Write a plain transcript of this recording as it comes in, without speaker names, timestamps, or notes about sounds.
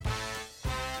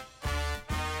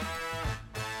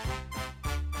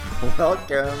Welcome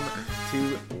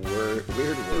to Weird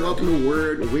World. Welcome to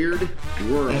Weird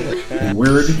World.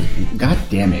 Weird. God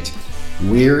damn it.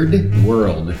 Weird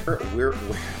World. Weird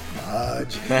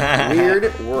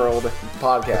World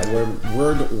podcast. Weird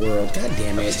World. God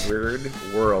damn it. Weird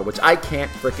World, which I can't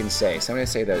frickin' say. Somebody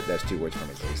say that's 2 words for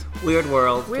me, please. Weird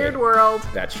World. Weird World.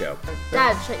 That show.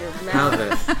 Dad, shut your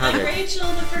mouth. How Rachel,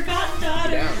 the forgotten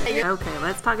daughter. Okay,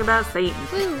 let's talk about Satan.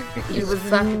 He was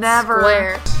never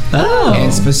square. Oh.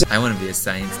 And I want to be a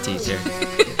science teacher.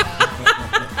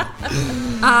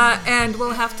 And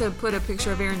we'll have to put a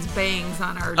picture of Aaron's bangs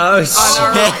on our. Oh,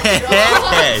 shit.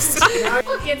 Yes.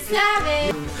 Get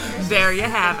savage. There you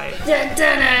have it. Dun,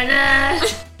 dun, dun, dun.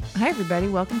 Hi, everybody.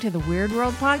 Welcome to the Weird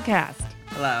World podcast.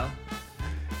 Hello.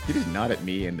 You just nod at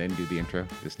me and then do the intro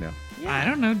just now. I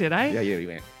don't know, did I? Yeah, you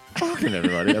went. Welcome,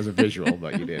 everybody. That was a visual,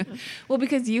 but you did. Well,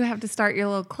 because you have to start your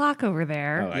little clock over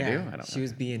there. Oh, I do? I don't She know.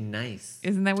 was being nice.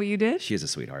 Isn't that what you did? She is a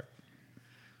sweetheart.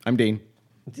 I'm Dean.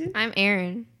 I'm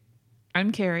Aaron.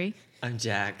 I'm Carrie. I'm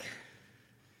Jack.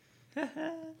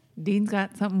 Dean's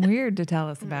got something weird to tell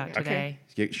us about today.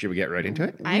 Should we get right into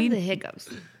it? I have the hiccups.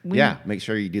 Yeah, make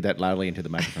sure you do that loudly into the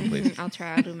microphone, please. I'll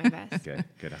try. I'll do my best. Good.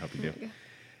 I hope you do.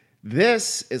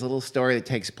 This is a little story that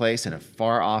takes place in a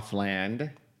far-off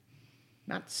land,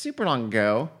 not super long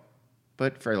ago,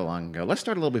 but fairly long ago. Let's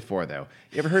start a little before, though.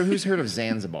 Who's heard of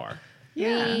Zanzibar?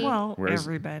 Yeah. Well, Where's-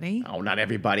 everybody. Oh, not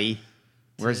everybody.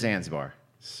 Where's Zanzibar?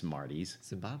 Smarties.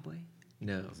 Zimbabwe?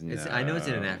 No. I know it's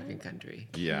in an African country.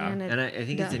 Yeah. And I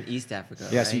think it's in East Africa.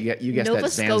 Yeah, right? so you guessed Nova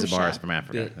that Zanzibar Scotia. is from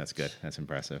Africa. Yeah. That's good. That's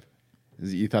impressive.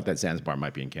 You thought that Zanzibar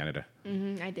might be in Canada.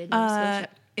 I did. Nova Scotia.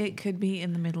 It could be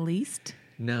in the Middle East.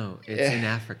 No, it's in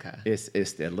Africa. It's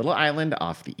a little island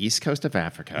off the east coast of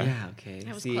Africa. Yeah, okay.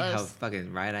 That was See how close.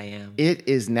 fucking right I am? It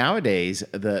is nowadays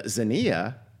the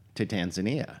Zania to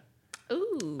Tanzania.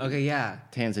 Ooh. Okay, yeah.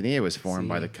 Tanzania was formed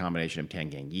by See. the combination of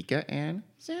Tanganyika and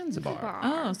Zanzibar.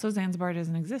 Oh, so Zanzibar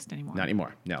doesn't exist anymore. Not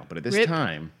anymore, no. But at this Rip.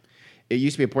 time, it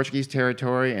used to be a Portuguese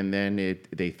territory, and then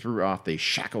they threw off the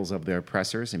shackles of their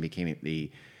oppressors and became the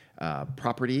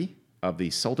property of the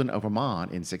Sultan of Oman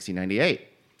in 1698.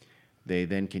 They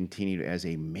then continued as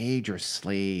a major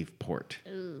slave port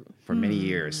for many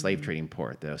years, slave trading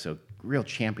port, though. So real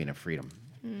champion of freedom.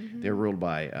 They're ruled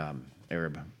by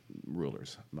Arab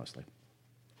rulers mostly.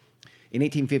 In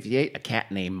 1858, a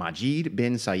cat named Majid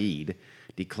bin Said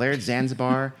declared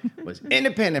Zanzibar was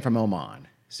independent from Oman.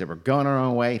 So we're going our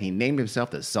own way, and he named himself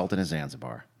the Sultan of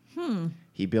Zanzibar.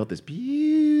 He built this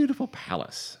beautiful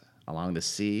palace along the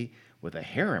sea with a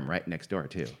harem right next door,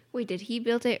 too. Wait, did he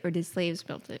build it or did slaves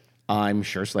build it? I'm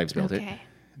sure slaves built it. Okay.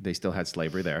 They still had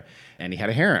slavery there. And he had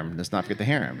a harem. Let's not forget the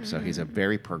harem. So he's a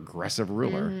very progressive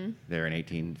ruler there in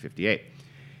 1858.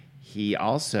 He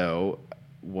also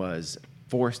was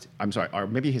forced, or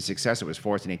maybe his successor was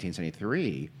forced in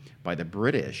 1873 by the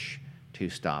British to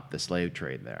stop the slave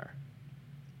trade there.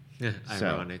 So-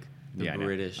 Ironic. The I know.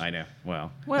 British. I know.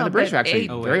 Well, Well, and the British but are actually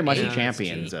eight- very much yeah, the that's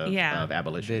champions true. of Yeah.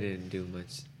 abolition. They didn't do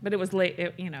much. But it was late.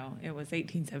 It was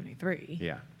 1873.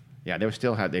 Yeah, they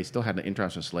still had an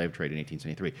international slave trade in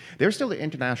 1873. There was still the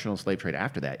international slave trade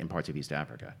after that in parts of East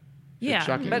Africa. It's Yeah,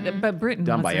 shocking. but Britain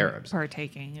Done by wasn't Arabs.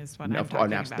 partaking is what No, I'm talking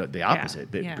that's about. the opposite.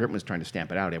 Yeah. Britain was trying to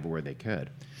stamp it out everywhere they could.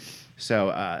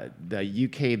 So the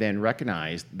UK then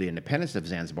recognized the independence of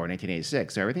Zanzibar in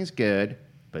 1986. So everything's good,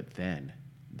 but then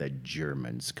the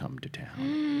Germans come to town.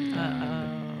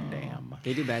 Damn.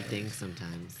 They do bad things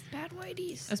sometimes. Bad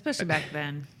whiteys. Especially back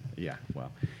then. Yeah,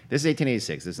 well, this is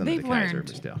 1886. This is under They've the Kaiser, learned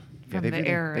but still. from they've the really-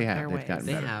 error they of have. their They've ways. gotten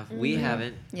They better. have. We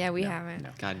haven't. Yeah, we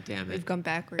haven't. God damn We've it. gone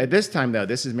backwards. At this time, though,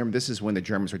 this is when the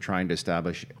Germans were trying to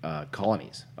establish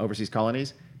colonies, overseas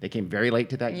colonies. They came very late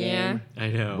to that Yeah. game. I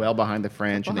know. Well behind the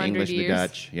French and Couple the English and the hundred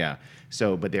Dutch. Yeah.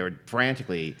 So, but they were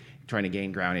frantically trying to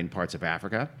gain ground in parts of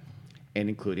Africa, and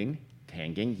including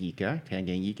Tanganyika.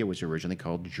 Tanganyika was originally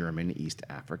called German East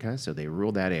Africa, so they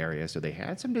ruled that area. So they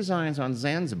had some designs on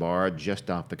Zanzibar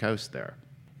just off the coast there.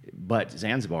 But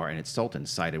Zanzibar and its sultan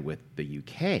sided with the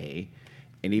UK,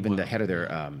 and even the head of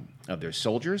their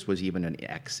soldiers was even an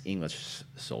ex-English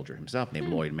soldier himself named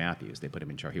Lloyd Matthews. They put him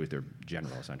in charge. He was their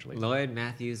general, essentially. Lloyd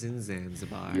Matthews in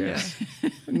Zanzibar. Yes.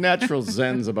 Natural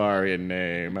Zanzibarian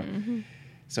name.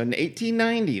 So in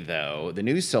 1890, though, the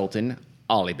new sultan,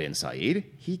 Ali bin Said,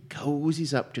 he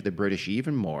cozies up to the British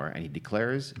even more, and he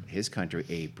declares his country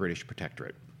a British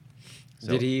protectorate.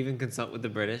 So- Did he even consult with the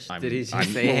British? Did he just I'm-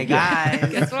 say, hey,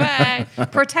 guys? Guess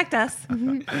what? Protect us.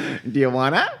 Do you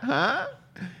wanna? Huh?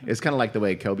 It's kind of like the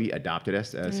way Kobe adopted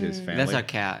us as his family. That's our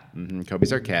cat.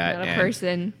 Kobe's our cat. Not a and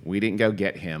person. We didn't go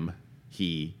get him.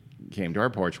 He came to our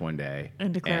porch one day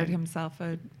And declared himself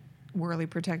a Whirly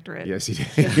Protectorate. Yes, he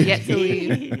did. Yet to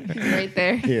leave. Right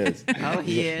there. He is. Oh,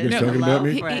 he is. You're talking about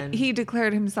me? Friend. He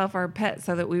declared himself our pet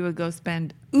so that we would go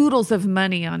spend oodles of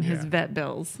money on his Yeah. vet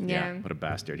bills. Yeah. What a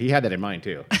bastard. He had that in mind,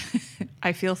 too.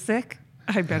 I feel sick.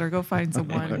 I better go find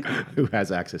someone. Who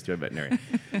has access to a veterinarian.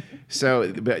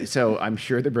 So I'm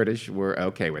sure the British were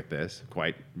okay with this,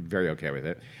 very okay with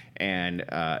it. And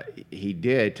he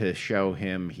did, to show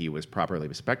him he was properly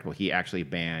respectable, he actually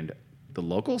banned the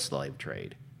local slave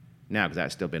trade. Now, because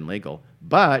that's still been legal.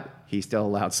 But he still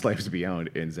allowed slaves to be owned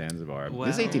in Zanzibar. This is Wow.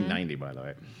 1890, by the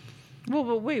way. Well,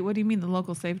 but wait, what do you mean the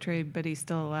local slave trade, but he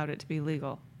still allowed it to be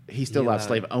legal? He still He allowed allowed-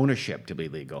 slave ownership to be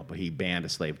legal, but he banned the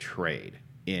slave trade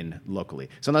in locally.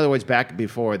 So in other words, back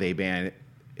before they banned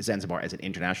Zanzibar as an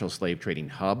international slave trading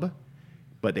hub,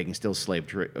 but they can still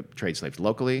trade slaves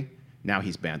locally. Now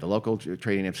he's banned the local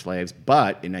trading of slaves,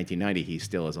 but in 1990 he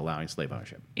still is allowing slave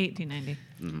ownership. 1890.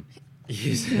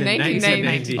 You said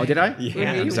 1990. 1990. Oh, did I?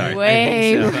 Yeah, I'm sorry.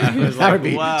 Way. I was That like, would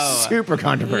be whoa. super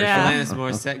controversial. Yeah. Alanis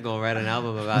Morissette gonna write an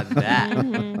album about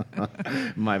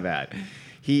that. My bad.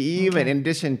 He even, in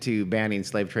addition to banning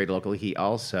slave trade locally, he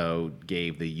also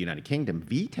gave the United Kingdom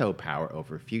veto power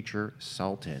over future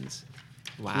sultans.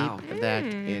 Wow. Keep that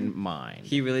in mind.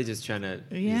 He really just trying to.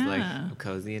 He's Yeah. like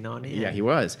cozying on it. Yeah, he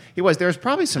was. He was. There's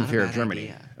probably some Not a fear of bad Germany,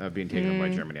 idea. of being taken over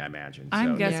by Germany, I imagine.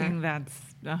 I'm So- guessing that's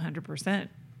 100%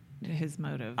 his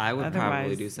motive. I would probably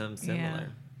Otherwise, do something yeah. similar.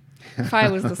 If I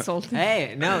was the Sultan.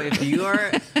 Hey, no, if you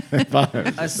are If I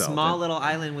was a a small sultan. little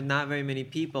island with not very many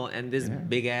people and this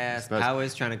big ass Suppose- power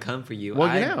is trying to come for you, Well,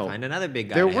 you I'd know, find another big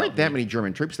guy. There to help weren't that me. many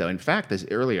German troops, though. In fact, this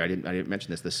earlier I didn't mention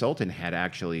this. The Sultan had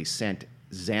actually sent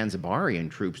Zanzibarian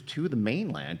troops to the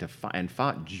mainland to and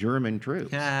fought German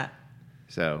troops. Yeah.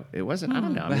 So it wasn't. I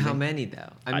don't know. I But mean, how they- many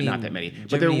though? I not mean, that many. But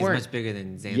Germany there is were much bigger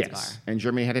than Zanzibar. Yes, and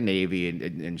Germany had a navy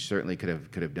and certainly could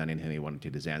have done anything they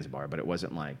wanted to Zanzibar, but it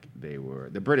wasn't like they were.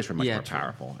 The British were much Yeah, more true.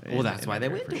 powerful. Well, that's in why that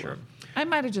they area, went for to sure. him. I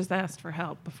might have just asked for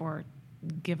help before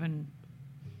giving.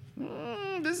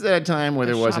 This is at a time where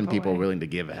there shop wasn't people away. willing to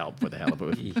give help for the hell of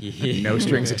it, no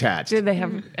strings attached. Did they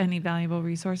have any valuable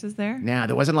resources there? Now,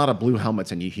 there wasn't a lot of blue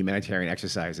helmets and humanitarian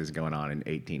exercises going on in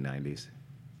 1890s.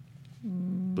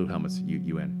 Blue helmets,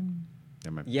 UN.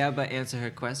 Never mind. Yeah, but answer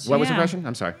her question. What was the Yeah. question?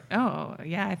 I'm sorry. Oh,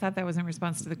 yeah. I thought that was in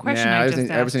response to the question. Nah, I that was just in,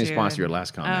 that was in asked response to you. your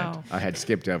last comment. Oh. I had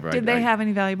skipped over. Did they have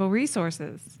any valuable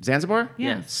resources? Zanzibar?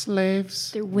 Yeah.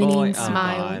 Slaves. They're winning Boy, oh,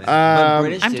 smiles. God. But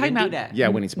British I'm didn't talking do about that. Yeah,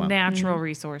 winning smile. Natural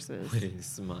resources. Winning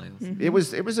smiles. It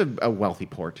was a wealthy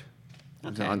port. It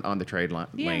was Okay. on the trade Yeah,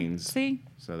 lanes. see?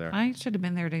 So there. I should have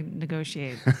been there to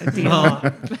negotiate a deal.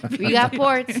 We got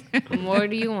ports. What more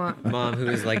do you want? Mom, who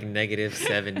is like negative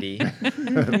 70.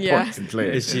 Yeah. Ports and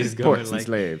slaves. She's going Ports and like-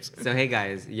 slaves. So hey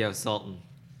guys, yo Sultan.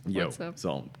 Yo, What's up?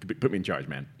 Sultan, put me in charge,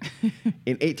 man.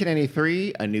 In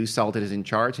 1893, a new sultan is in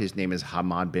charge. His name is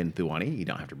Hamad bin Thuani. You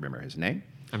don't have to remember his name.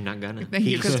 I'm not gonna. Thank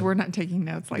you, because we're not taking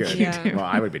notes like Good. you Yeah. do. Well,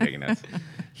 I would be taking notes.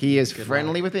 He is Good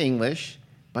friendly with the English,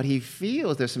 but he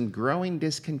feels there's some growing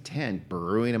discontent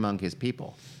brewing among his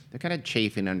people. They're kind of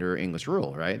chafing under English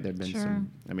rule, right? There've been Sure.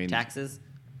 some. I mean, Taxes?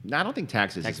 no, I don't think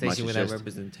taxes as much Taxation as without just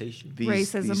representation. these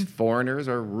Racism. foreigners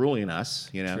are ruling us,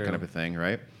 True. kind of a thing,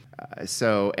 right?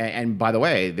 And by the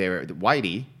way,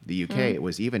 Whitey, the UK,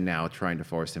 was even now trying to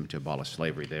force them to abolish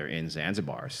slavery there in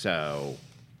Zanzibar. So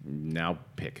now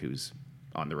pick who's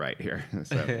on the right here.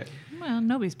 So Well,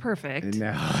 nobody's perfect.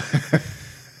 now,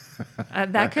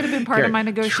 That could have been part of my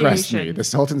Trust negotiation. me, the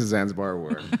sultans of Zanzibar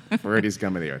were already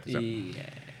scum of the earth. So. Yeah.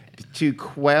 To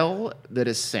quell the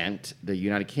dissent, the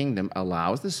United Kingdom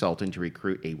allows the Sultan to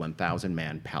recruit a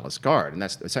 1,000-man palace guard, and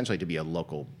that's essentially to be a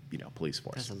local, police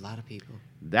force. That's a lot of people.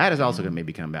 That is also going to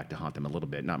maybe come back to haunt them a little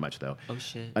bit, not much though. Oh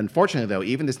shit. Unfortunately, though,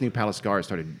 even this new palace guard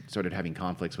started having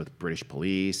conflicts with British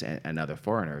police and other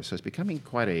foreigners, so it's becoming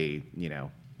quite a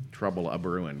trouble a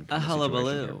brewing. A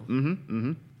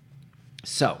hullabaloo.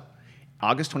 So,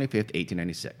 August 25th,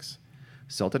 1896,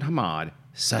 Sultan Hamad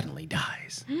suddenly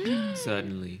dies.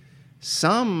 Suddenly.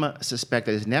 Some suspect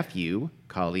that his nephew,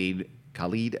 Khalid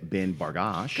bin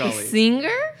Bargash, The singer?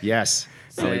 yes,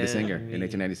 Khalid the singer Send in me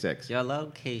 1896. Your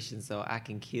location so I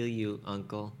can kill you,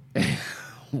 uncle.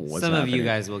 What's Some of you happening?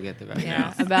 guys will get the reference.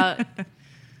 Yeah. About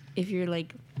if you're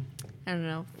like, I don't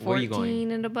know, Where are you 14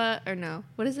 going? and above, or no.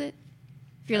 What is it?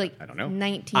 If you're like I don't know.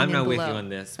 19 I'm and not with below, you on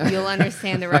this. You'll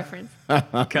understand the reference.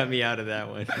 Cut me out of that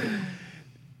one.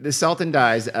 The Sultan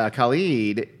dies.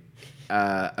 Khalid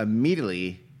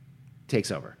immediately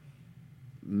takes over.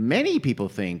 Many people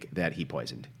think that he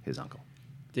poisoned his uncle.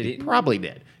 Did he? Probably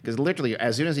did. Because literally,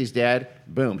 as soon as he's dead,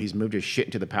 boom, he's moved his shit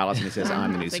into the palace and he says,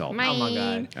 I'm the new It's like, Sultan. "Mine." Oh my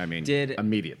god. I mean, did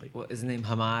immediately. what is his name?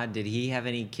 Hamad. Did he have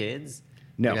any kids?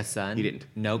 No, Like a son? he didn't.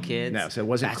 No kids? No, so it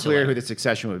wasn't Bachelor. clear who the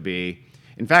succession would be.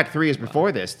 In fact, 3 years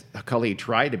before this, Khalid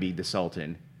tried to be the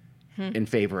Sultan in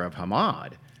favor of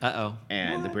Hamad. Uh-oh.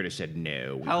 And the British said,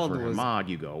 no, we How old prefer was- Hamad,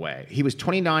 you go away. He was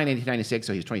 29 in 1896,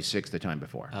 so he was 26 the time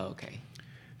before. Oh, okay.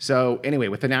 So anyway,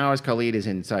 within hours, Khalid is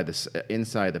inside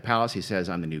the palace. He says,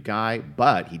 I'm the new guy.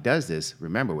 But he does this,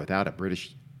 remember, without a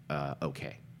British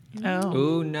okay. Oh.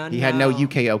 Ooh, no, He had no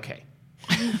UK okay.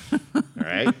 All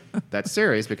right? That's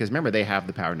serious because, remember, they have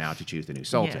the power now to choose the new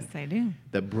sultan. Yes, they do.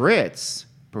 The Brits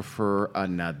prefer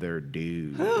another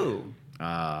dude. Who?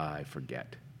 I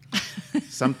forget.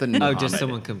 Something Oh, Muhammad. just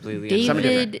someone completely Somebody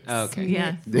David. different. Oh, okay.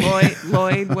 Yeah.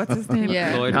 Lloyd, what's his name?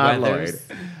 Yeah. Lloyd Not Weathers.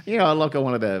 Lloyd. You know, look at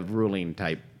one of the ruling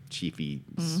type, chiefy,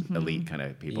 elite kind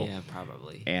of people. Yeah,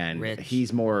 probably. And Rich.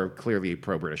 he's more clearly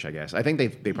pro-British, I guess. I think they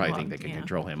probably Well, think they can yeah.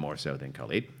 control him more so than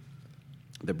Khalid.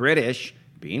 The British,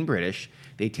 being British,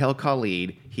 they tell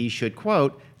Khalid he should,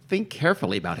 quote, think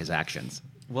carefully about his actions.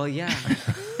 Well, yeah.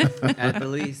 At the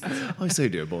least. I say,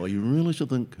 dear boy, you really should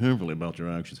think carefully about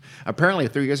your actions. Apparently,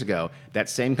 3 years ago, that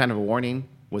same kind of a warning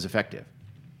was effective.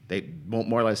 They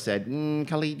more or less said,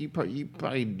 Khalid, you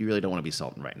probably really don't want to be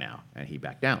Sultan right now. And he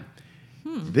backed down.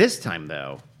 This time,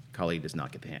 though, Khalid does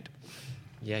not get the hint.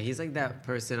 Yeah, he's like that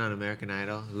person on American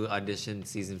Idol who auditioned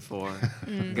season 4,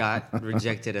 got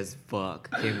rejected as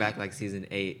fuck, came back like season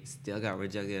 8, still got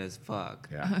rejected as fuck.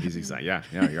 Yeah, he's excited. Yeah,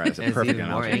 you're right. That's a And is perfect even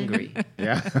more analogy. angry.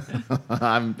 Yeah,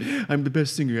 I'm the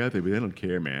best singer out there, but I don't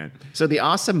care, man. So the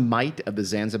awesome might of the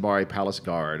Zanzibari Palace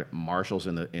Guard marshals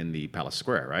in the palace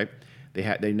square, right?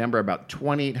 They number about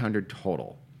 2,800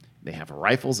 total. They have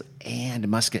rifles and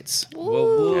muskets.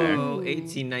 Whoa,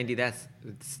 1890, that's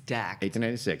stacked.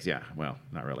 1896, yeah. Well,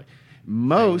 not really.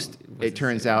 Most, it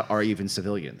turns out, are even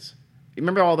civilians. You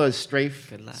remember all those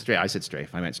strafe? Good luck. I said strafe.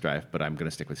 I meant strife, but I'm going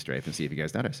to stick with strafe and see if you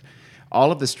guys notice.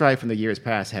 All of the strife from the years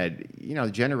past had,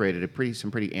 generated some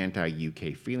pretty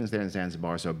anti-UK feelings there in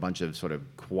Zanzibar. So a bunch of sort of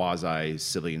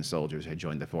quasi-civilian soldiers had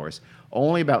joined the force.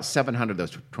 Only about 700 of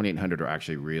those 2,800 are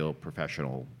actually real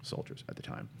professional soldiers at the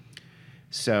time.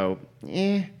 So,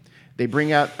 they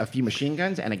bring out a few machine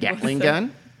guns and a Gatling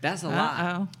gun. That's a lot.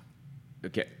 Uh-oh.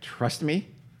 Okay, trust me,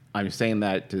 I'm saying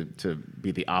that to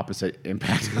be the opposite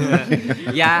impact.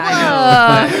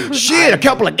 Yeah, I know. Shit, a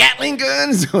couple of Gatling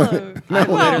guns. I've literally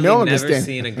no one never understands.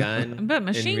 seen a gun But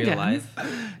machine in real guns.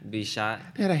 life be shot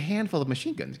They had a handful of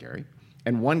machine guns, Gary,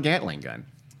 and one Gatling gun.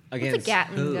 against It's a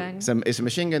Gatling who? gun. It's a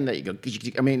machine gun that you go.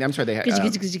 I'm sorry, they had.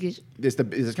 It's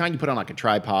the kind you put on like a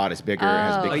tripod. It's bigger. It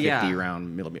has a big Oh, yeah. 50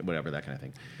 round millimeter, whatever that kind of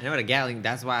thing. I know what a Gatling.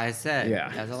 That's why I said. Yeah,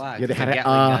 That's a lot. Yeah, they It's a had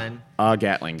Gatling gun. a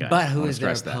Gatling gun. But I who wanna is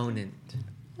their stress that. opponent?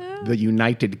 The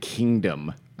United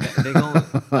Kingdom. They going. I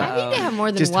think they have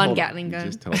more than one hold Gatling on. gun.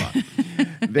 Just hold on.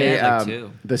 They, had like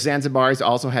 2. The Zanzibaris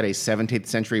also had a 17th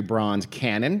century bronze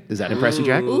cannon. Does that impress you,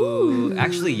 Jack? Ooh,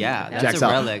 actually, yeah, that's Jack's a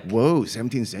all, relic. Whoa,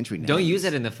 17th century. Don't nice. use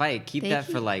it in the fight. Keep that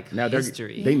for like No,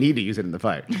 history. they need to use it in the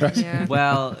fight. Yeah.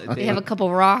 Well, They have a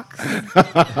couple rocks.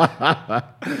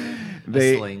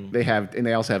 sling.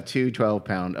 They also have 2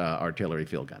 12-pound artillery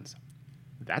field guns.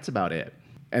 That's about it.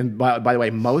 And by the way,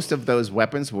 most of those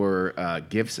weapons were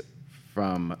gifts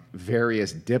from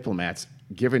various diplomats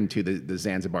given to the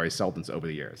Zanzibari sultans over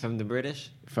the years. from the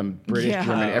British. From British, Yeah.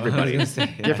 German, everybody.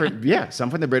 Different, yeah, some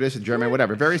from the British, German,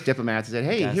 whatever. Various diplomats said,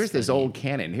 "Hey, That's here's this funny. old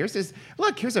cannon. Here's this.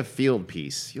 Look, here's a field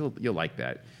piece. You'll like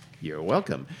that. You're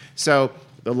welcome." So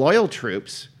the loyal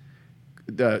troops,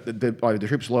 the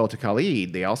troops loyal to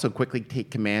Khalid, they also quickly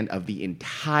take command of the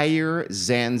entire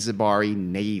Zanzibari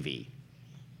navy.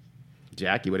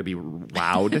 Jack, you would be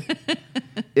wowed.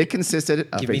 It consisted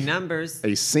of Give me numbers.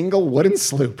 a single wooden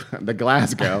sloop. The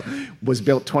Glasgow was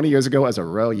built 20 years ago as a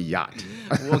royal yacht.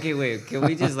 Okay, wait. Can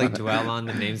we just like dwell on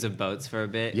the names of boats for a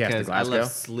bit? Yes, the Because I Glasgow.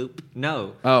 love sloop.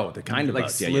 No. Oh, the kind of like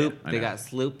boats. sloop. Yeah, They I know. got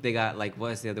sloop. They got like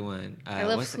what's the other one? I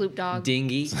love what's sloop dog.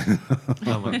 Dinghy.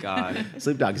 Oh my god.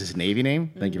 Sloop Dog is his Navy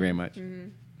name. Thank you very much.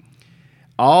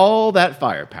 All that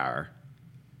firepower,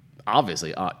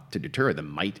 obviously, ought to deter the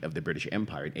might of the British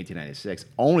Empire in 1896.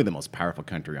 Only the most powerful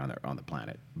country on the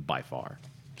planet by far.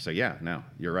 So yeah, no,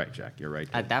 you're right, Jack. You're right.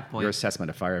 At that point- your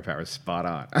assessment of firepower is spot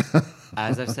on.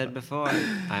 As I've said before,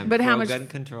 I'm But pro how much gun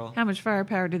control. How much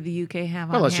firepower did the UK have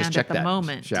Well, on let's hand just check at the that,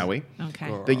 moment? shall we?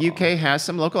 Okay. The UK has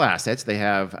some local assets. They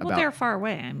have Well, about they're far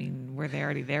away. I mean, were they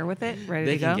already there with it, ready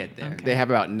They to can go? get there. Okay. They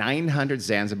have about 900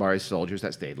 Zanzibari soldiers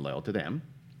that stayed loyal to them.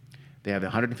 They have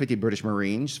 150 British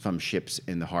Marines from ships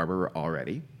in the harbor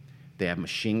already. They have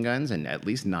machine guns and at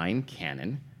least 9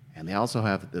 cannon. And they also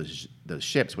have those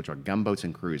ships, which are gunboats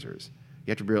and cruisers.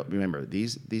 You have to remember,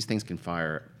 these things can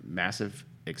fire massive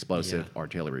explosive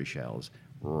artillery shells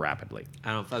rapidly.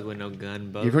 I don't fuck with no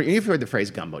gunboat. You've heard the phrase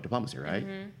gunboat diplomacy, right?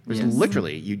 Which is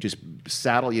literally you just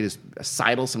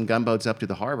sidle some gunboats up to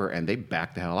the harbor and they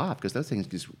back the hell off because those things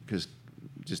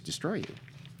just destroy you,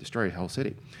 destroy the whole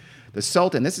city. The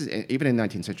Sultan, this is even in the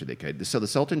 19th century they could. So the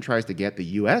Sultan tries to get the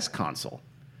U.S. consul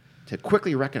to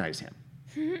quickly recognize him,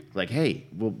 like, hey,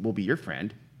 we'll be your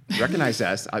friend. Recognize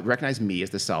us. Recognize me as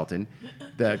the Sultan.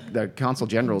 The consul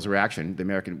general's reaction, the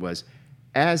American, was,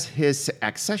 as his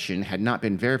accession had not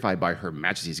been verified by Her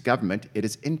Majesty's government, it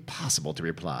is impossible to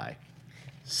reply.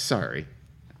 Sorry.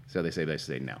 So they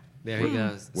say no. There he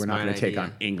goes. We're not Smart going to take idea.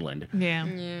 on England.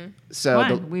 Yeah. So Why?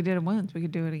 the, We did it once. We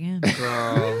could do it again.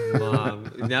 Girl,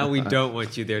 mom. Now we don't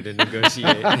want you there to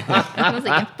negotiate. I was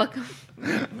like, fuck 'em.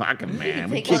 fuck 'em,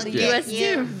 man. We Take on kicked the your, U.S.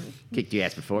 too. kicked your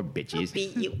ass before, bitches.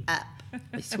 Beat you up.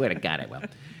 I swear to God I will.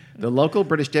 The local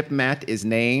British diplomat is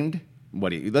named.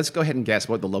 Let's go ahead and guess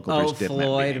what the local Oh, British diplomat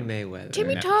Floyd is. Mayweather.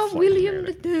 Timmy No, Tom Floyd William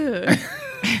Mayweather.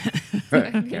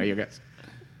 III. Yeah, your guess.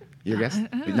 Your guess?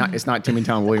 It's not Timmy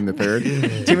Tom William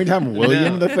III. Timmy Tom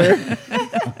William III.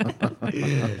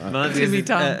 Mom's Timmy is-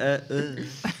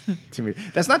 Tom. Timmy.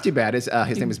 That's not too bad. His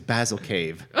name is Basil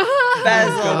Cave.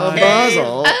 Basil.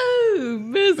 Basil. Oh,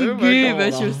 Basil Cave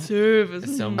at your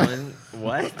service. Someone,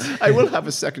 what? I will have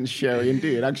a second sherry,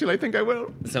 indeed. Actually, I think I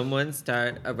will. Someone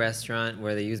start a restaurant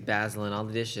where they use basil in all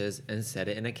the dishes and set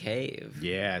it in a cave.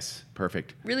 Yes,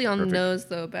 perfect. Really on Perfect. the nose,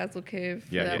 though, Basil Cave.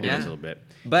 for Yeah, that it one. is a little bit.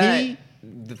 But He-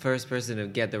 the first person to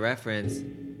get the reference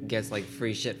gets like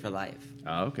free shit for life.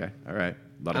 Oh, okay. All right.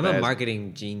 I'm a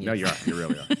marketing genius. No, you are. You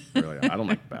really are. You really are. I don't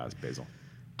like basil.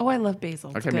 Oh, I love basil.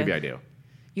 It's Okay, maybe good. I do.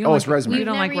 You don't Oh, it's like, rosemary. You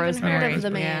don't like Never even heard rosemary. of the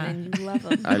man, Yeah. and you love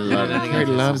him. I love it. Nothing He else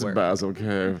loves works. Basil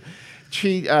Cave.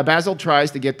 Basil tries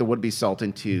to get the would-be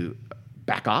sultan to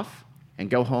back off and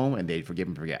go home, and they forgive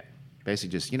and forget.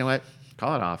 Basically, just, you know what?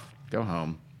 Call it off. Go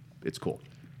home. It's cool,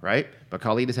 right? But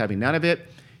Khalid is having none of it.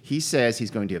 He says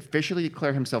he's going to officially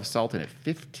declare himself sultan at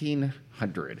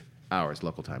 1500 hours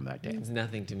local time that day. It's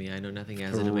nothing to me. I know nothing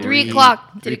as an 3 American.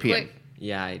 o'clock. Did 3 it p.m. quick.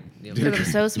 Yeah, Because I'm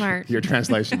so smart. Your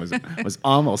translation was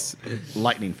almost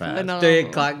lightning fast. Phenomenal. 3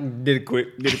 o'clock did it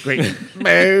quick. Did it quick.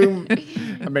 Boom.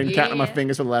 I've been counting my Yeah.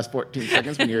 fingers for the last 14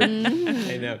 seconds when you're I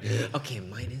know. Okay,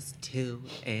 -2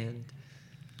 and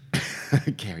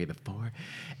carry the 4.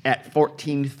 At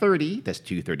 14:30, that's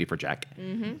 2:30 for Jack.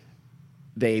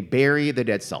 They bury the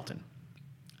dead sultan.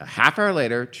 A half hour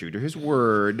later, true to his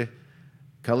word,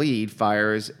 Khalid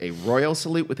fires a royal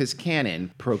salute with his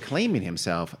cannon, proclaiming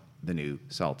himself the new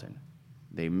sultan.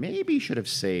 They maybe should have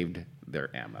saved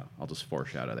their ammo. I'll just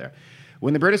foreshadow there.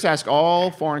 When the British ask all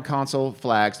foreign consul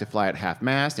flags to fly at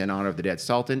half-mast in honor of the dead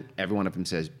sultan, every one of them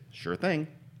says, sure thing.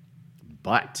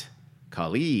 But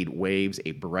Khalid waves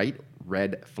a bright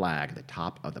red flag at the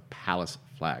top of the palace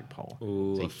flagpole.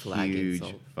 Ooh, It's a flag huge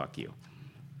insult. fuck you.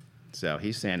 So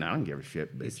he's saying, I don't give a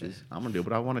shit, bitches. I'm going to do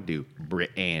what I want to do,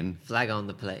 Britain. flag on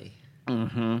the play.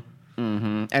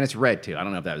 And it's red, too. I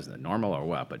don't know if that was the normal or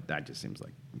what, but that just seems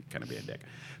like kind of being a dick.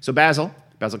 So Basil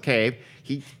Cave,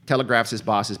 he telegraphs his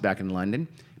bosses back in London,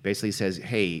 basically says,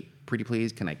 hey, pretty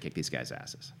please, can I kick these guys'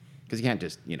 asses? Because he can't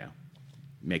just,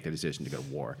 make the decision to go to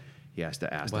war. He has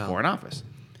to ask the Well- Foreign Office.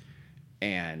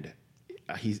 And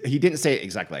he didn't say it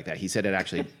exactly like that. He said it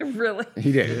actually. Really?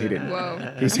 He did. Whoa.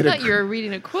 He I said it thought you were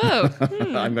reading a quote.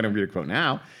 I'm going to read a quote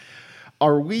now.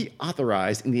 Are we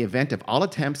authorized, in the event of all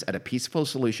attempts at a peaceful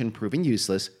solution proving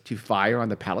useless, to fire on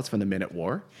the palace from the men at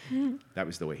war? That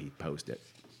was the way he posed it.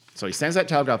 So he sends that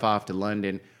telegraph off to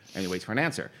London, and he waits for an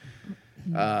answer.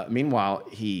 Meanwhile,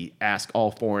 he asks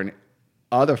all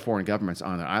other foreign governments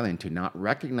on the island to not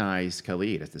recognize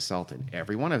Khalid as the Sultan.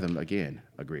 Every one of them, again,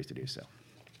 agrees to do so.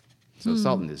 So the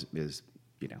Sultan is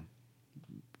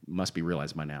must be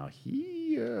realized by now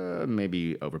he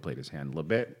maybe overplayed his hand a little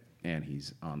bit, and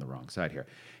he's on the wrong side here.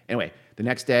 Anyway, the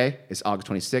next day is August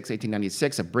 26,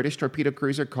 1896. A British torpedo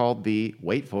cruiser called the,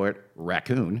 wait for it,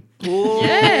 Raccoon.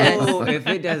 Oh, if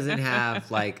it doesn't have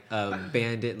like a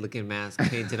bandit-looking mask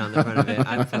painted on the front of it,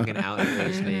 I'm fucking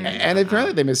outraged, man. And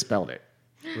apparently they misspelled it.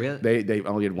 Really? They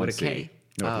only did one With a C. K?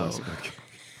 No, Oh. with one C.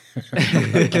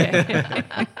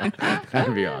 That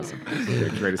would be awesome.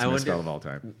 The greatest I wonder- misspell of all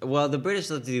time. Well, the British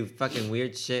love to do fucking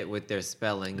weird shit with their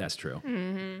spelling. That's true.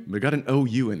 We got an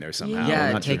OU in there somehow. yeah,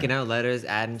 I'm not sure. taking out letters,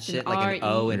 adding shit like an R-E.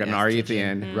 O We and got an S RE to at the J.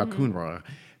 end. Raccoon Roar.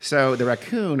 So the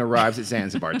Raccoon arrives at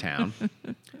Zanzibar town.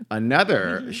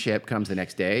 Another ship comes the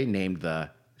next day named the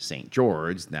St.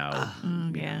 George. Now,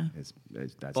 yeah. that's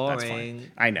Boring.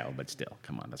 fine. I know, but still,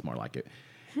 come on, that's more like it.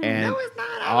 And No, it's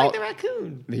not. I like the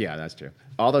raccoon. Yeah, that's true.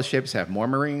 All those ships have more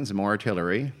Marines, more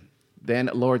artillery. Then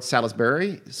Lord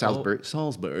Salisbury.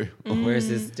 Where's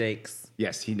his stakes?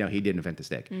 Yes, he did invent the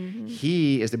steak.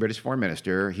 He is the British foreign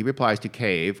minister. He replies to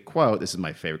Cave, quote, this is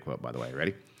my favorite quote, by the way.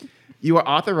 Ready? You are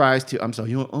authorized to, no, I'm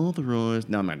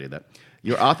not going to do that.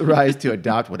 You're authorized to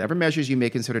adopt whatever measures you may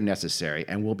consider necessary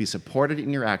and will be supported in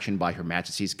your action by Her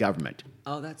Majesty's government.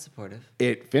 Oh, that's supportive.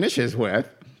 It finishes with,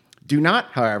 do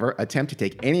not, however, attempt to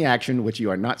take any action which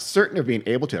you are not certain of being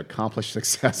able to accomplish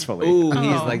successfully. Ooh,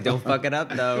 he's like, don't fuck it up,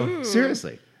 though.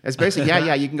 Seriously. It's basically,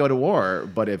 yeah, you can go to war,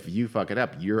 but if you fuck it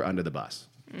up, you're under the bus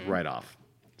right off.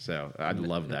 So I'd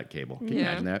love that Cable. Can you Yeah.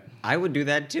 imagine that? I would do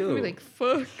that, too. We're like,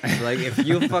 fuck. Like, if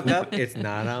you fuck up, it's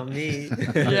not on me.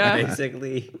 Yeah.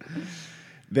 Basically.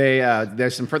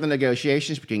 There's some further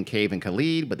negotiations between Cave and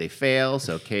Khalid, but they fail,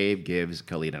 so Cave gives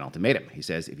Khalid an ultimatum. He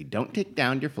says, if you don't take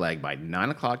down your flag by 9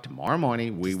 o'clock tomorrow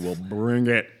morning, we will bring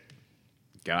it.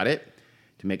 Got it?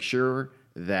 To make sure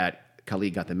that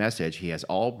Khalid got the message, he has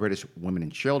all British women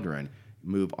and children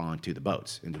move on to the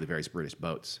boats, into the various British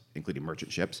boats, including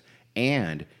merchant ships,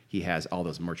 and he has all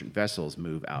those merchant vessels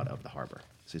move out of the harbor.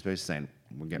 So he's basically saying,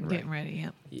 we're getting ready. Getting ready,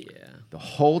 yeah. Yeah. The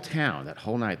whole town, that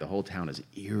whole night, the whole town is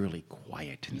eerily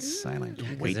quiet and silent,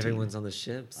 Because waiting. everyone's on the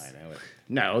ships. I know it.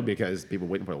 No, because people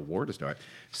were waiting for the war to start.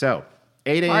 So,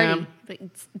 8 Party. a.m. Like,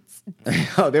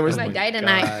 Oh, there was I die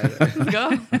tonight.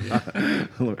 Go.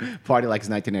 party like it's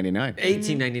 1999.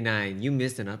 1899. You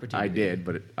missed an opportunity. I did,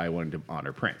 but I wanted to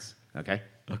honor Prince. Okay.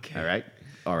 Okay. All right.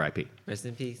 R.I.P. Rest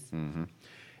in peace.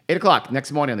 8 o'clock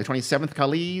next morning on the 27th,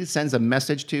 Khalid sends a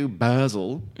message to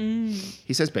Basil.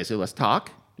 He says basically, let's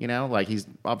talk. You know, like he's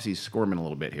obviously squirming a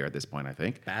little bit here at this point, I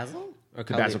think. Basil? Or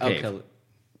To Basil Cave. Khalid.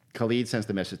 Khalid sends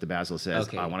the message to Basil, says,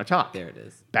 Okay. I want to talk. There it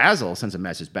is. Basil sends a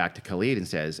message back to Khalid and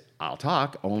says, I'll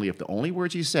talk only if the only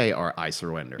words you say are I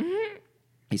surrender.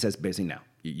 He says basically, no,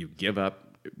 you give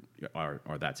up or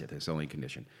that's it. That's the only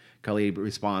condition. Khalid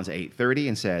responds at 8:30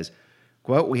 and says,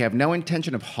 quote, we have no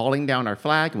intention of hauling down our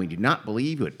flag and we do not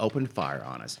believe you would open fire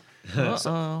on us.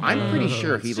 So I'm pretty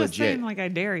sure he He's just legit. saying like I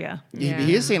dare you.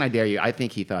 He is saying I dare you. I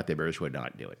think he thought the British would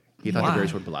not do it. He thought the Why?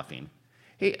 British were bluffing.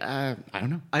 Hey, I don't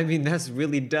know. I mean, that's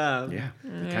really dumb. Yeah,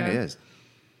 it kind of is.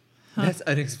 That's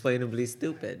unexplainably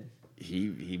stupid.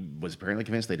 He was apparently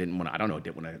convinced they didn't want to, I don't know,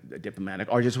 didn't want a diplomatic,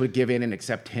 or just would give in and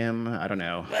accept him. I don't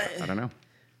know.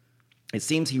 It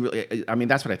seems he really, I mean,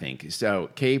 that's what I think.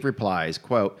 So Cave replies,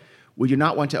 quote, we do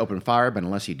not want to open fire, but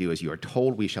unless you do as you are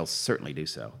told, we shall certainly do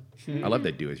so. I love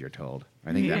that do as you're told.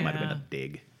 I think that might have been a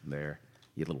dig there,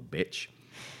 you little bitch.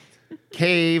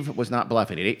 Cave was not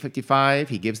bluffing. At 8:55,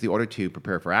 he gives the order to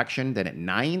prepare for action. Then at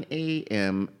 9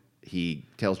 a.m., he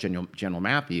tells General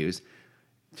Matthews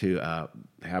to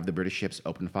have the British ships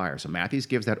open fire. So Matthews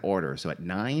gives that order. So at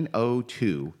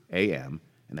 9:02 a.m.,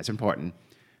 and that's important,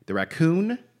 the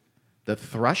Raccoon, the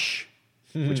Thrush,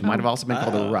 which might have also been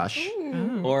called the Rush.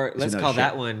 Or let's another call ship.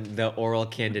 that one the oral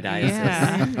candidiasis.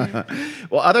 Yeah.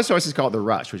 Well, other sources call it the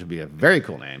Rush, which would be a very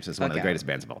cool name since it's one of the Okay. greatest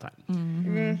bands of all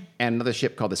time. And another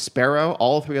ship called the Sparrow.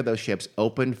 All three of those ships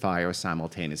opened fire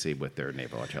simultaneously with their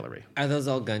naval artillery. Are those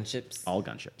all gunships? All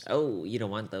gunships. Oh, you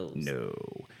don't want those. No.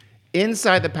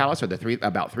 Inside the palace are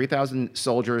about 3,000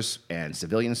 soldiers and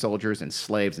civilian soldiers and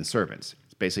slaves and servants.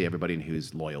 It's basically everybody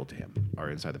who's loyal to him are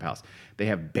inside the palace. They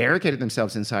have barricaded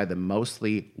themselves inside the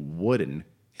mostly wooden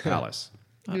palace.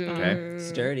 Okay?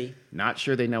 Sturdy. Not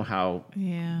sure they know how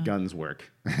Yeah. guns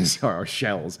work or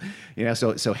shells. You know,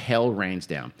 so hell rains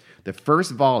down. The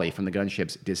first volley from the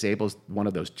gunships disables one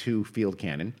of those two field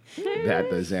cannon that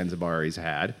the Zanzibaris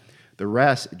had. The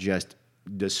rest just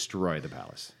destroy the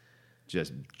palace.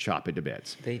 Just chop it to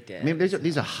bits. They did. I mean,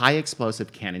 these are high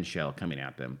explosive cannon shell coming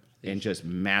at them in just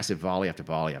massive volley after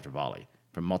volley after volley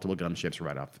from multiple gunships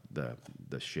right off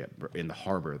the ship in the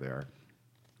harbor there,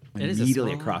 It is a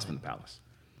immediately small across from the palace.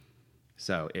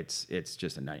 So it's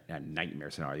just a nightmare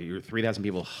scenario. You're 3,000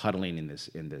 people huddling in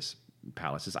this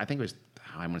palace. I think it was,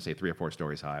 I want to say 3 or 4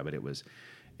 stories high, but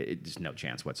it just no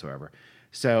chance whatsoever.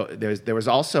 So there was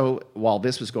also, while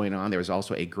this was going on, there was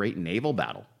also a great naval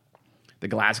battle. The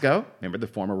Glasgow, remember the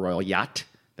former royal yacht?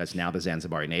 That's now the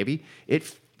Zanzibari Navy.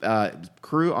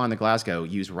 Crew on the Glasgow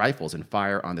used rifles and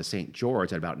fire on the St.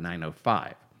 George at about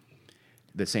 9:05.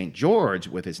 The St. George,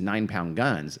 with its 9-pound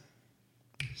guns,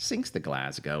 sinks the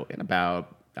Glasgow in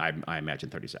about, I imagine,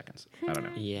 30 seconds. I don't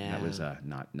know. Yeah. That was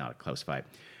not a close fight.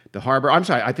 The harbor, I'm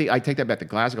sorry, I take that back. The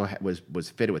Glasgow was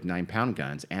fitted with 9-pound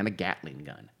guns and a Gatling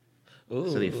gun.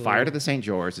 So they fired at the St.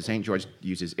 George. The St. George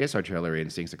uses its artillery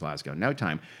and sinks the Glasgow in no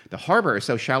time. The harbor is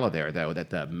so shallow there, though, that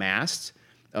the masts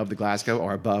of the Glasgow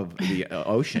are above the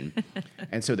ocean.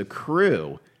 And so the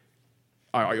crew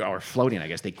are floating, I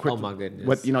guess. They quickly, Oh, my goodness.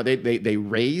 What, they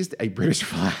raised a British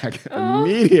flag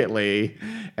immediately,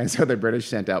 and so the British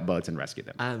sent out boats and rescued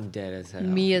them. I'm dead as hell.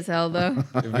 Me as hell though.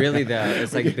 Really though,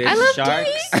 it's like bitch I love sharks.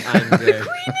 kitties. I'm good.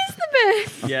 Queen is the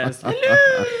best. Yes.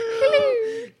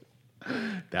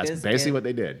 That's Biscuit. basically what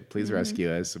they did. Please rescue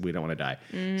us. We don't want to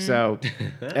die. So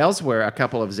elsewhere, a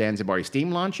couple of Zanzibari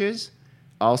steam launches.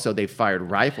 Also, they fired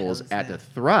rifles at the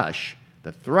Thrush.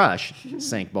 The Thrush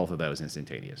sank both of those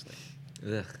instantaneously.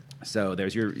 Ugh. So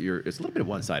there's your it's a little bit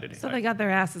one-sided. So they got their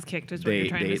asses kicked, is what They you're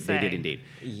trying to say. did indeed.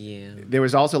 Yeah. There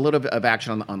was also a little bit of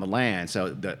action on the land. So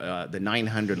the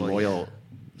 900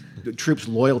 the troops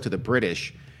loyal to the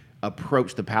British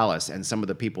approached the palace, and some of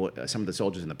the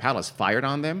soldiers in the palace fired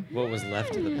on them. What was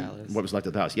left of the palace? What was left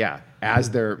of the house, yeah. As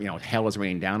their hell was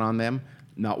raining down on them,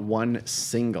 not one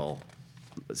single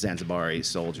Zanzibari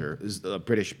soldier,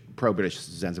 British pro-British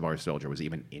Zanzibari soldier, was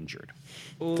even injured.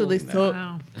 So they suck.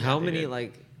 Wow. How many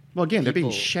like? Well, again, they're being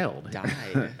people shelled.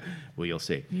 Died. Well, you'll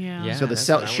see. Yeah. Yeah. So the that's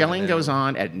what I wanna shelling know. goes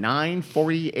on at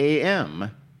 9:40 a.m.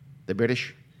 The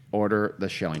British order the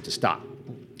shelling to stop.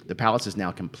 The palace is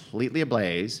now completely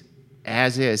ablaze,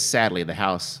 as is, sadly, the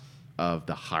house of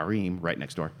the harem right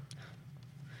next door.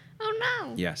 Oh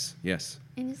no. Yes, yes.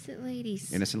 Innocent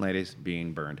ladies. Innocent ladies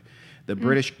being burned. The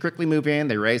British quickly move in.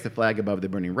 They raise the flag above the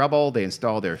burning rubble. They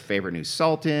install their favorite new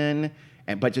sultan.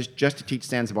 But just to teach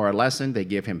Zanzibar a lesson, they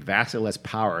give him vastly less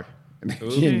power than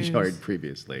he enjoyed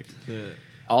previously.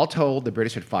 All told, the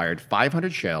British had fired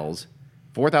 500 shells,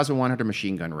 4,100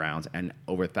 machine gun rounds, and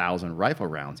over 1,000 rifle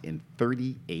rounds in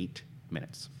 38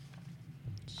 minutes.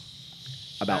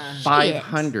 About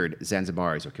 500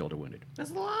 Zanzibaris are killed or wounded That's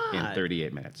a lot. in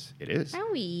 38 minutes. It is.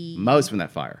 Owie. Most from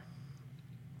that fire.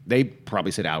 They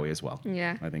probably said owie as well.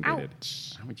 Yeah. I think they did.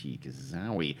 Ouch. Ouchie,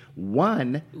 zowie.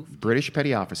 One British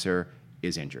petty officer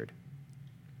is injured.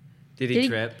 Did he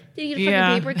trip? Did he get a Yeah.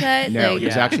 fucking paper cut? No, Like,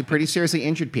 he's actually pretty seriously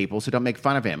injured, people, so don't make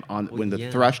fun of him. When the yeah.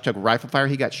 Thrush took rifle fire,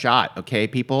 he got shot, okay,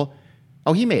 people?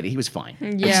 Oh, he made it. He was fine.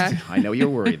 Yeah. I know you're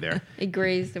worried there. it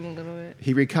grazed him a little bit.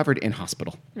 He recovered in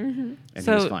hospital, and he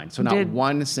So was fine. So not did-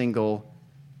 one single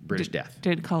British death.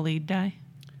 Did Khalid die?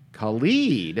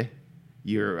 Khalid,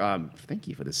 thank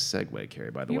you for this segue, Carrie,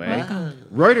 by the You're way. welcome.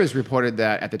 Reuters reported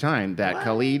that at the time that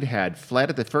Khalid had fled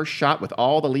at the first shot with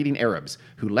all the leading Arabs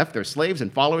who left their slaves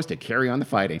and followers to carry on the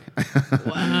fighting.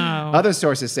 Wow. Other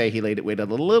sources say he waited a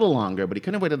little longer, but he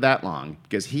couldn't have waited that long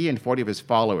because he and 40 of his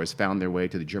followers found their way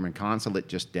to the German consulate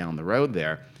just down the road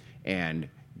there and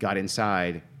got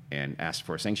inside and asked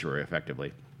for sanctuary,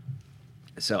 effectively.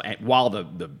 So while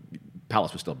the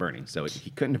palace was still burning, so he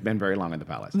couldn't have been very long in the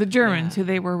palace. The Germans, who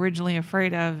they were originally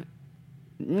afraid of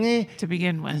Meh. to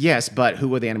begin with. Yes, but who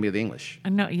were the enemy of the English? I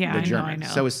know. Yeah, The I Germans. know.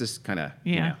 So it's this kind of,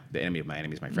 Yeah. the enemy of my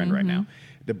enemy is my friend right now.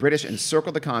 The British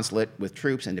encircled the consulate with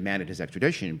troops and demanded his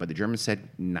extradition, but the Germans said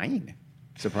nein,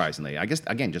 surprisingly. I guess,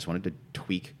 again, just wanted to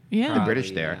tweak Yeah. the British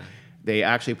Probably, there. yeah. They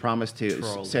actually promised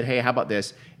Troll said, hey, how about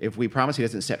this? If we promise he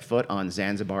doesn't set foot on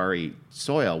Zanzibari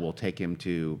soil, we'll take him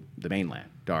to the mainland,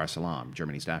 Dar es Salaam,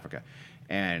 German East Africa.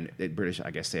 And the British,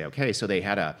 I guess, say, okay. So they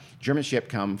had a German ship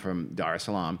come from Dar es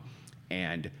Salaam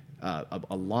and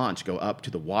a launch go up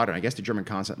to the water. I guess the German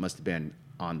consulate must have been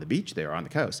on the beach there, on the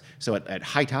coast. So at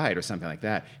high tide or something like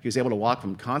that, he was able to walk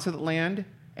from consulate land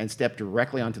and step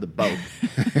directly onto the boat.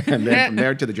 And then from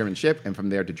there to the German ship, and from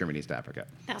there to German East Africa.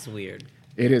 That's weird.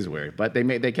 It is weird, but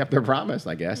they kept their promise,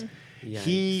 I guess.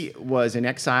 He was in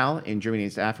exile in Germany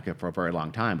East Africa for a very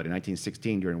long time, but in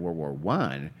 1916, during World War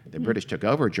I, the British took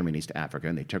over Germany East Africa,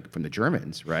 and they took it from the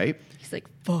Germans, right? He's like,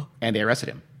 fuck. And they arrested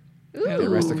him. Ooh. They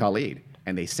arrested Khalid,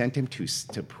 and they sent him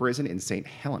to prison in St.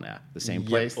 Helena, the same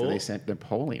place that Oh. they sent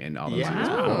Napoleon all those years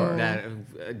Yeah. before.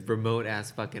 That remote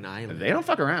ass fucking island. They don't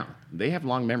fuck around. They have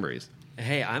long memories.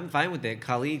 Hey, I'm fine with it.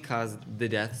 Khalid caused the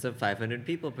deaths of 500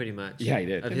 people, pretty much. Yeah, he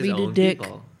did. Of Be his the own dick.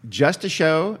 people. Just to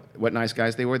show what nice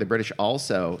guys they were, the British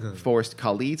also forced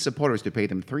Khalid's supporters to pay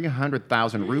them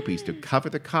 300,000 rupees to cover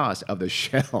the cost of the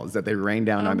shells that they rained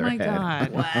down Oh on their my head.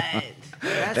 God. What?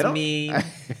 That's don't- mean.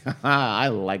 I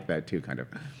like that too, kind of.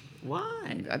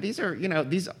 Why? These are,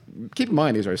 keep in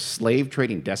mind, these are slave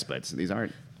trading despots. These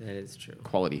aren't That is true.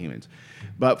 quality humans.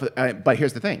 But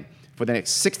here's the thing. For the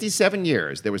next 67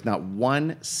 years, there was not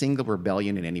one single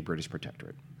rebellion in any British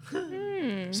protectorate.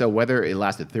 So whether it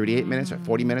lasted 38 minutes or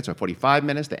 40 minutes or 45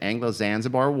 minutes, the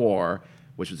Anglo-Zanzibar War,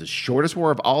 which was the shortest war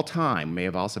of all time, may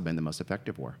have also been the most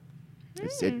effective war.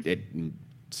 It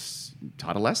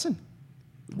taught a lesson.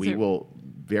 We will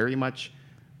very much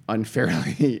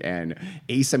unfairly and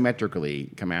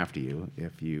asymmetrically come after you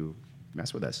if you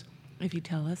mess with us. If you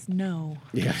tell us no.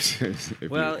 Yes.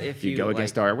 Well, if if you you, go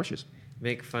against like- our wishes.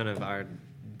 Make fun of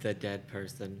the dead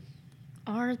person.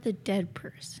 are the dead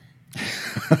person.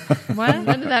 What?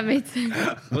 None of that made sense.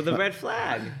 Well, the red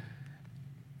flag.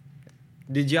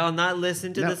 Did y'all not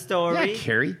listen to No. the story? Yeah,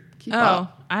 Carrie. Keep Oh,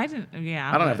 up. I didn't. Yeah.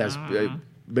 I don't know if that's, I don't know.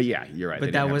 but yeah, you're right. But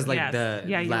They that didn't was have- like Yes. the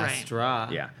Yeah, you're last right. straw.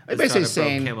 Yeah. The Basically straw that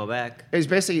broke saying- Camelback. It was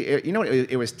basically, you know,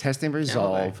 it was test and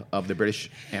resolve of the British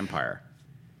Empire.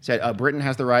 Said Britain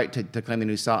has the right to claim the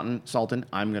new sultan.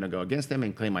 I'm going to go against them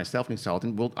and claim myself new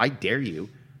sultan. Well, I dare you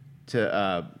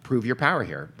to prove your power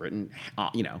here, Britain.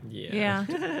 Yeah.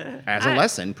 As a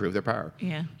lesson, prove their power.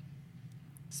 Yeah.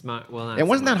 Smart. Well, not It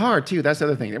wasn't that smart. hard, too. That's the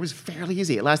other thing. It was fairly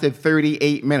easy. It lasted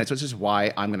 38 minutes, which is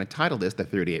why I'm going to title this the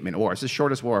 38-minute war. It's the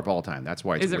shortest war of all time. That's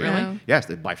why it's Is it weird. really? Yes,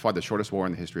 by far the shortest war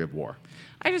in the history of war.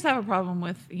 I just have a problem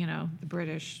with, the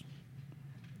British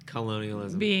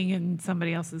Colonialism. being in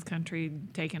somebody else's country,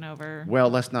 taking over. Well,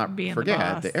 let's not Being the forget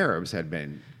boss. the Arabs had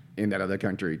been in that other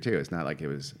country, too. It's not like it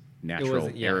was natural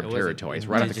wasn't- yeah, Arab it wasn't territory. It's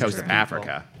right off the coast of indigenous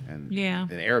Africa. And Yeah.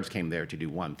 the Arabs came there to do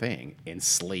one thing,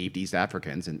 enslaved East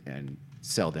Africans and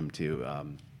sell them to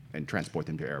and transport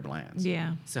them to Arab lands.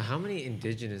 Yeah, So how many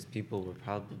indigenous people were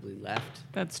probably left?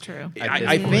 that's true. At this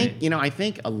I point. think I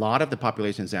think a lot of the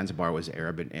population in Zanzibar was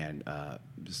Arab and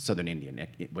Southern Indian,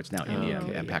 what's now India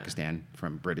okay, and yeah. Pakistan,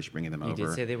 from British bringing them You over.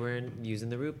 did say they were using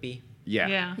the rupee.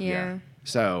 Yeah. Yeah.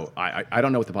 So I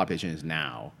don't know what the population is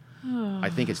now. I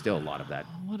think it's still a lot of that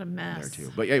What a there mess.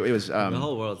 too. But yeah, it was. The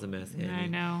whole world's a mess. Andy. I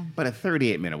know. But a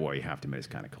 38-minute war, you have to admit, is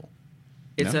kind of cool.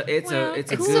 It's No? a it's Well, a it's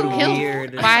a It good still killed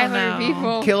weird. 500 No.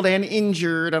 people. Killed and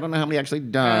injured. I don't know how many actually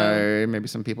died. Maybe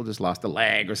some people just lost a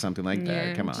leg or something like that.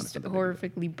 Yeah, Come on. just it's not that big of a-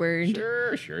 horrifically burned.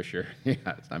 Sure. Yeah,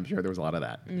 I'm sure there was a lot of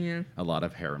that. Yeah. A lot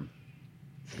of harem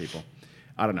people.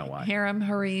 I don't know why. Harem.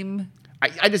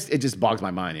 It just bogs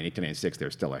my mind. In 1886,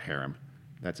 there's still a harem.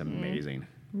 That's amazing.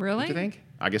 Really? Don't you think?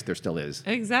 I guess there still is.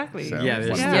 Exactly. So- Yeah, What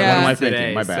there's am still I is thinking?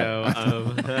 today, My bad.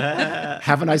 So,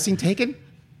 Haven't I seen Taken?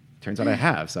 Turns out I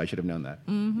have, so I should have known that.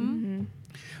 Mm-hmm.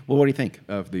 Well, what do you think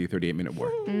of the 38-minute war?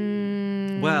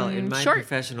 well, in my Short.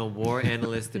 professional war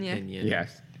analyst Yeah. opinion,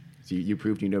 Yes. So you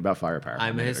proved you know about firepower.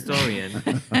 I'm a historian.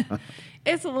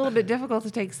 It's a little bit difficult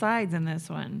to take sides in this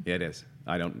one. Yeah, it is.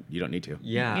 You don't need to.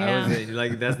 Yeah, Yeah. I was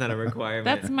like that's not a requirement.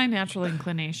 That's my natural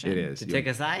inclination. It is. to You- take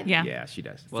a side. Yeah. Yeah, she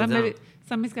does. Well,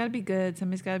 Somebody's got to be good.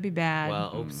 Somebody's got to be bad.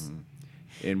 Well, oops.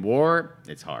 In war,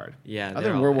 it's hard. Yeah, Other they're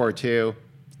than all World War II,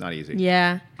 it's not easy.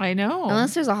 Yeah. I know.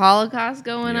 Unless there's a Holocaust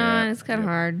going Yeah, on, it's kind of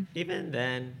yeah. hard. Even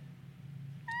then,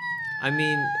 I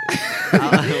mean,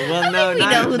 well, no, We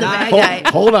not, know who the not- bad guy.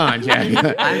 Hold on, Jackie.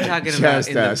 I'm talking about Just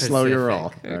in the slow your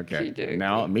Pacific. roll. Okay. Okey-dokey.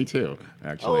 No, me too,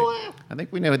 actually. Oh, I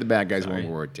think we know who the bad guys were in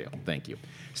World War II. Thank you.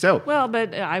 So, well,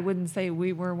 but I wouldn't say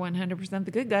we were 100%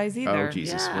 the good guys either. oh,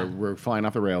 Jesus. Yeah. We're flying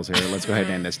off the rails here. Let's go ahead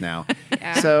and end this now.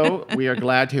 So, we are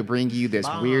glad to bring you this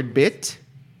weird bit.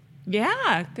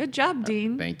 Yeah. Good job,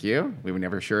 Dean. Thank you. We were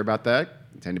never sure about that.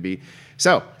 Tend to be.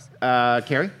 So,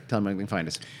 Carrie, tell them where they can find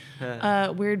us.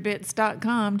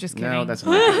 Weirdbits.com. Just kidding. No, that's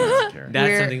not Carrie. That's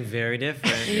We're- something very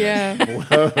different. Yeah.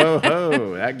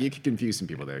 Whoa. You could confuse some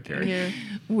people there, Carrie. Yeah.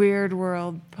 Weird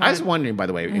World. I was wondering, by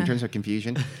the way, in terms of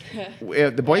confusion,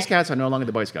 the Boy Scouts are no longer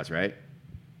the Boy Scouts, right?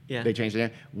 Yeah. They changed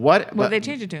it. What? What did they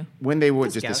change it to? When they were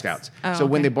just Scouts. the Scouts. Oh, So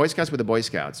when okay. the Boy Scouts were the Boy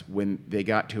Scouts, when they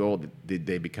got too old, did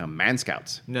they become Man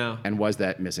Scouts? No. And was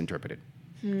that misinterpreted?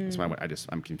 That's why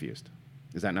I'm confused.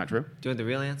 Is that not true? Do you want the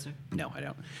real answer? No, I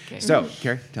don't. So,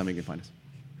 Carrie, tell me you can find us.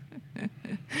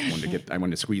 I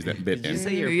wanted to squeeze that bit Did you in.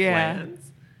 say your Yeah.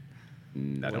 plans? I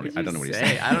What don't did know you what he say?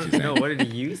 said. I don't know. What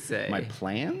did you say? My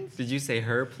plans? Did you say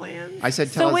her plans? I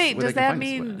said tell So us wait, where does they can that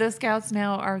find us. mean the Scouts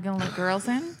now are going to let girls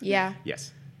in? Yeah.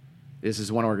 Yes. This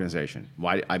is one organization.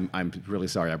 Why? I'm really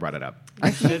sorry I brought it up.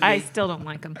 I still don't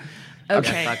like them.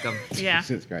 Okay. Fuck 'em. Yeah.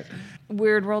 It's great.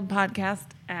 Weird World Podcast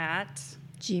at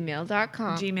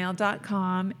Gmail.com.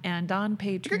 gmail.com and on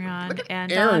Patreon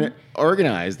and Aaron on.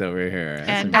 organized over here. That's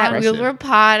And At impressive. Wheelworld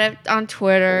Pod on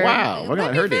Twitter. Wow, we're gonna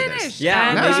let her do this. finish.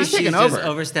 Yeah, No, maybe she's she's taking just over.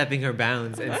 overstepping her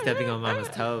bounds and stepping on Mama's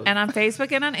toes. And on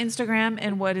Facebook and on Instagram.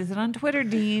 And what is it on Twitter,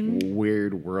 Dean?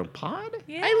 Weird World Pod?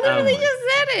 Yeah. I literally Oh my- just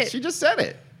said it. She just said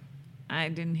it. I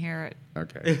didn't hear it.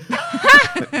 Okay.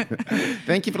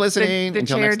 Thank you for The, listening. the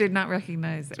Until chair next. did not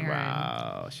recognize Aaron.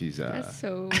 Wow, she's That's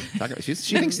so. she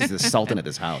thinks she's the sultan of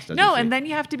this house. Doesn't No, she? and then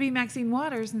you have to be Maxine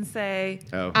Waters and say,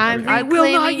 oh, I'm okay. I will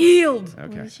not Reclaiming- yield. Okay,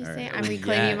 What did she all say? right. I'm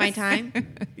reclaiming my Yes. time.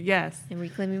 Yes. I'm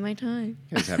reclaiming my time.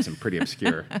 You guys have some pretty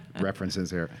obscure references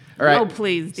here. All right. Oh,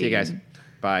 please, See you guys. Dean.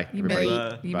 Bye, You everybody.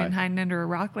 been- You've Bye. been hiding under a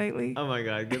rock lately? Oh my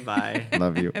God, goodbye.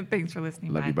 Love you. Thanks for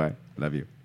listening. Love you. Bye. Love you.